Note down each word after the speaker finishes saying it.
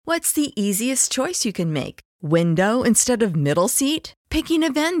What's the easiest choice you can make? Window instead of middle seat? Picking a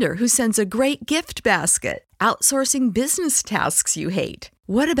vendor who sends a great gift basket? Outsourcing business tasks you hate?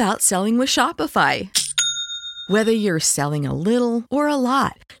 What about selling with Shopify? Whether you're selling a little or a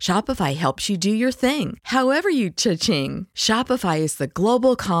lot, Shopify helps you do your thing, however you cha-ching. Shopify is the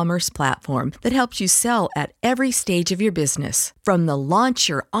global commerce platform that helps you sell at every stage of your business. From the launch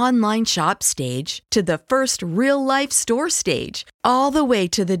your online shop stage to the first real-life store stage, all the way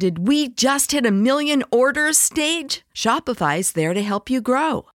to the did we just hit a million orders stage. Shopify's there to help you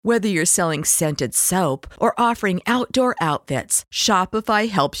grow. Whether you're selling scented soap or offering outdoor outfits, Shopify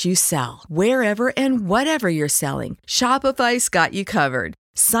helps you sell. Wherever and whatever you're selling, Shopify's got you covered.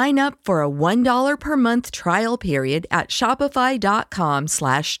 Sign up for a $1 per month trial period at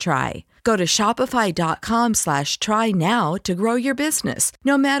shopify.com/try. Go to shopify.com/try now to grow your business,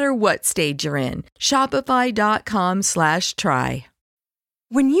 no matter what stage you're in. Shopify.com/try.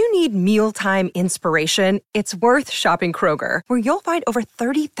 When you need mealtime inspiration, it's worth shopping Kroger, where you'll find over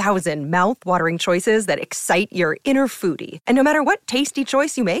 30,000 mouth-watering choices that excite your inner foodie. And no matter what tasty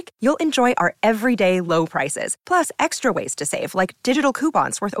choice you make, you'll enjoy our everyday low prices, plus extra ways to save, like digital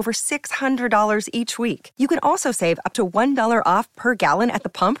coupons worth over $600 each week. You can also save up to $1 off per gallon at the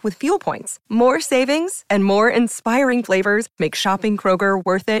pump with fuel points. More savings and more inspiring flavors make shopping Kroger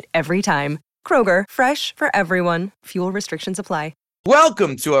worth it every time. Kroger, fresh for everyone. Fuel restrictions apply.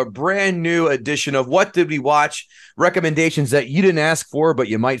 Welcome to a brand new edition of What Did We Watch? Recommendations that you didn't ask for, but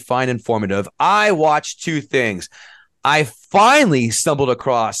you might find informative. I watched two things. I finally stumbled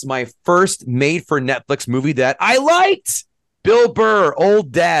across my first made-for-Netflix movie that I liked. Bill Burr,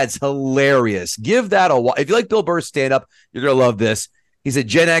 Old Dad's hilarious. Give that a watch. If you like Bill Burr's stand-up, you're going to love this. He's a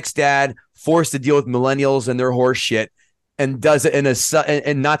Gen X dad forced to deal with millennials and their horse shit and does it in a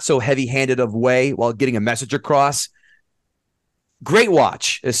not so heavy-handed of way while getting a message across. Great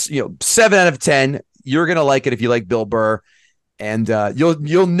watch. It's 7 out of 10. You're gonna like it if you like Bill Burr, and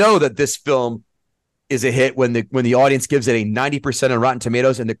you'll know that this film is a hit when the audience gives it a 90% on Rotten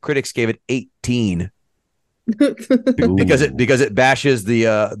Tomatoes and the critics gave it 18 because it bashes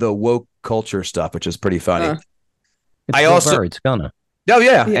the woke culture stuff, which is pretty funny. It's gonna. Oh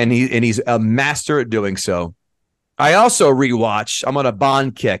yeah, and he's a master at doing so. I also rewatched. I'm on a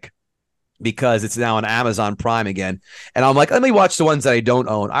Bond kick, because it's now on Amazon Prime again. And I'm like, let me watch the ones that I don't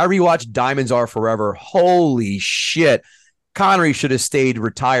own. I rewatched Diamonds Are Forever. Holy shit. Connery should have stayed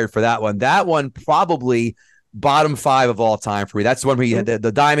retired for that one. That one probably bottom 5 of all time for me. That's the one where you had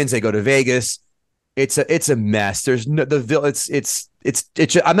the diamonds, they go to Vegas. It's a mess. There's no, it's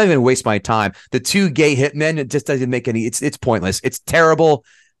I'm not even gonna waste my time. The two gay hitmen, it just doesn't make any, it's pointless. It's terrible.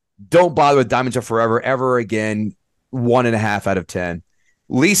 Don't bother with Diamonds Are Forever ever again. 1.5 out of 10.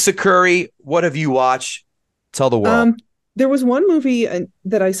 Lisa Curry, what have you watched? Tell the world. There was one movie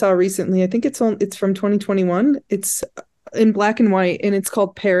that I saw recently. I think it's from 2021. It's in black and white, and it's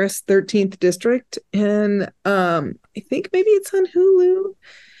called Paris 13th District. And I think maybe it's on Hulu.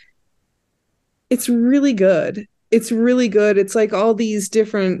 It's really good. It's like all these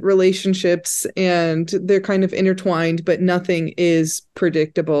different relationships, and they're kind of intertwined, but nothing is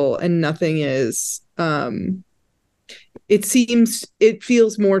predictable, and nothing is... it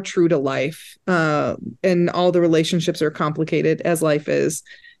feels more true to life, and all the relationships are complicated as life is,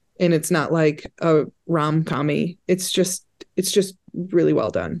 and it's not like a rom-com-y. It's just really well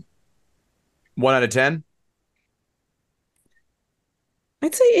done. 1 out of 10?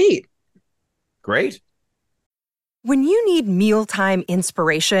 I'd say 8. Great. When you need mealtime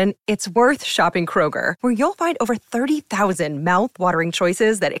inspiration, it's worth shopping Kroger, where you'll find over 30,000 mouth-watering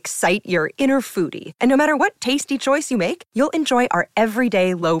choices that excite your inner foodie. And no matter what tasty choice you make, you'll enjoy our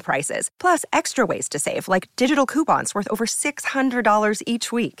everyday low prices, plus extra ways to save, like digital coupons worth over $600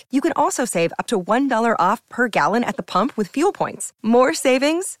 each week. You can also save up to $1 off per gallon at the pump with fuel points. More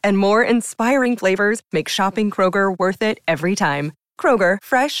savings and more inspiring flavors make shopping Kroger worth it every time. Kroger,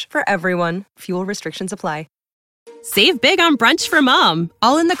 fresh for everyone. Fuel restrictions apply. Save big on brunch for mom,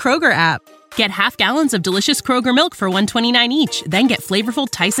 all in the Kroger app. Get half gallons of delicious Kroger milk for $1.29 each. Then get flavorful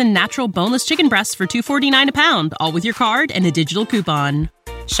Tyson natural boneless chicken breasts for $2.49 a pound, all with your card and a digital coupon.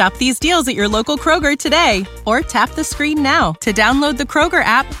 Shop these deals at your local Kroger today, or tap the screen now to download the Kroger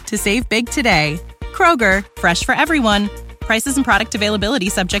app to save big today. Kroger, fresh for everyone. Prices and product availability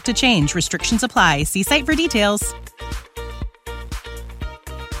subject to change. Restrictions apply. See site for details.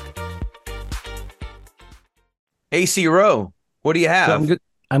 AC Rowe, what do you have? So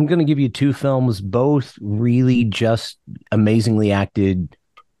I'm going to give you two films, both really just amazingly acted.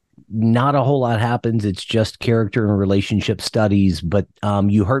 Not a whole lot happens. It's just character and relationship studies. But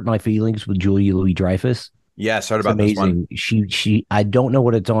You Hurt My Feelings with Julia Louis-Dreyfus. Yes, heard It's about this one. amazing. She I don't know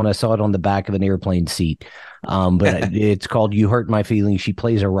what it's on. I saw it on the back of an airplane seat. But it's called You Hurt My Feelings. She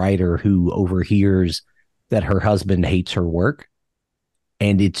plays a writer who overhears that her husband hates her work,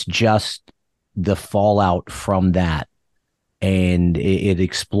 and it's just the fallout from that. And it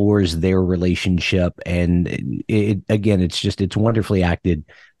explores their relationship, and it's wonderfully acted.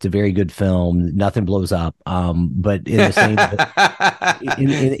 It's a very good film. Nothing blows up, but in the same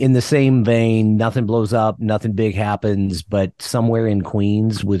in the same vein, nothing blows up, nothing big happens. But Somewhere in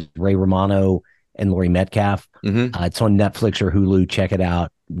Queens with Ray Romano and Laurie Metcalf. It's on Netflix or Hulu. Check it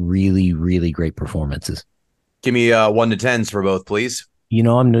out. Really, really great performances. Give me 1 to 10s for both, please. You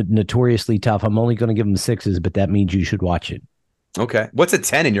know, I'm notoriously tough. I'm only going to give them 6s, but that means you should watch it. Okay. What's a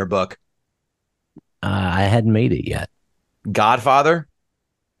 10 in your book? I hadn't made it yet. Godfather?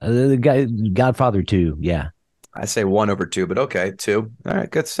 The guy, Godfather 2. Yeah. I say 1 over 2, but okay, 2. All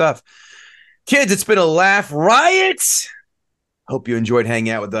right, good stuff. Kids, it's been a laugh riot. Hope you enjoyed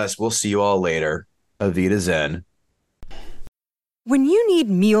hanging out with us. We'll see you all later. Avita Zen. When you need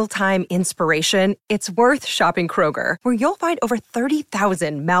mealtime inspiration, it's worth shopping Kroger, where you'll find over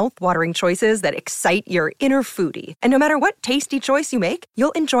 30,000 mouth-watering choices that excite your inner foodie. And no matter what tasty choice you make,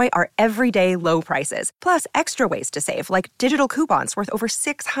 you'll enjoy our everyday low prices, plus extra ways to save, like digital coupons worth over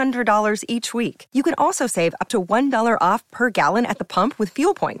 $600 each week. You can also save up to $1 off per gallon at the pump with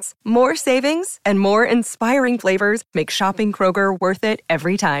fuel points. More savings and more inspiring flavors make shopping Kroger worth it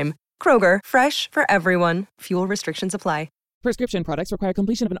every time. Kroger, fresh for everyone. Fuel restrictions apply. Prescription products require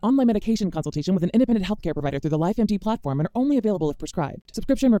completion of an online medication consultation with an independent healthcare provider through the LifeMD platform and are only available if prescribed.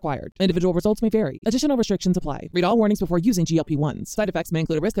 Subscription required. Individual results may vary. Additional restrictions apply. Read all warnings before using GLP-1s. Side effects may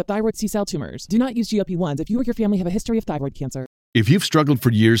include a risk of thyroid C-cell tumors. Do not use GLP-1s if you or your family have a history of thyroid cancer. If you've struggled for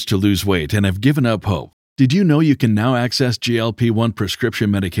years to lose weight and have given up hope, did you know you can now access GLP-1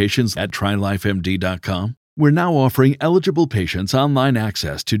 prescription medications at TryLifeMD.com? We're now offering eligible patients online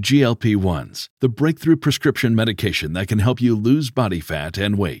access to GLP-1s, the breakthrough prescription medication that can help you lose body fat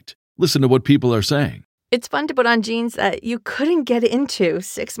and weight. Listen to what people are saying. It's fun to put on jeans that you couldn't get into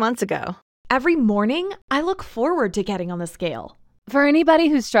 6 months ago. Every morning, I look forward to getting on the scale. For anybody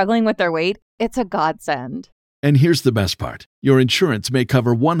who's struggling with their weight, it's a godsend. And here's the best part. Your insurance may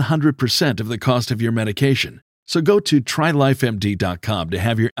cover 100% of the cost of your medication. So go to TryLifeMD.com to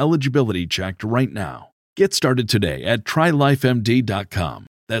have your eligibility checked right now. Get started today at TryLifeMD.com.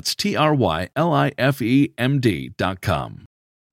 That's TryLifeMD.com.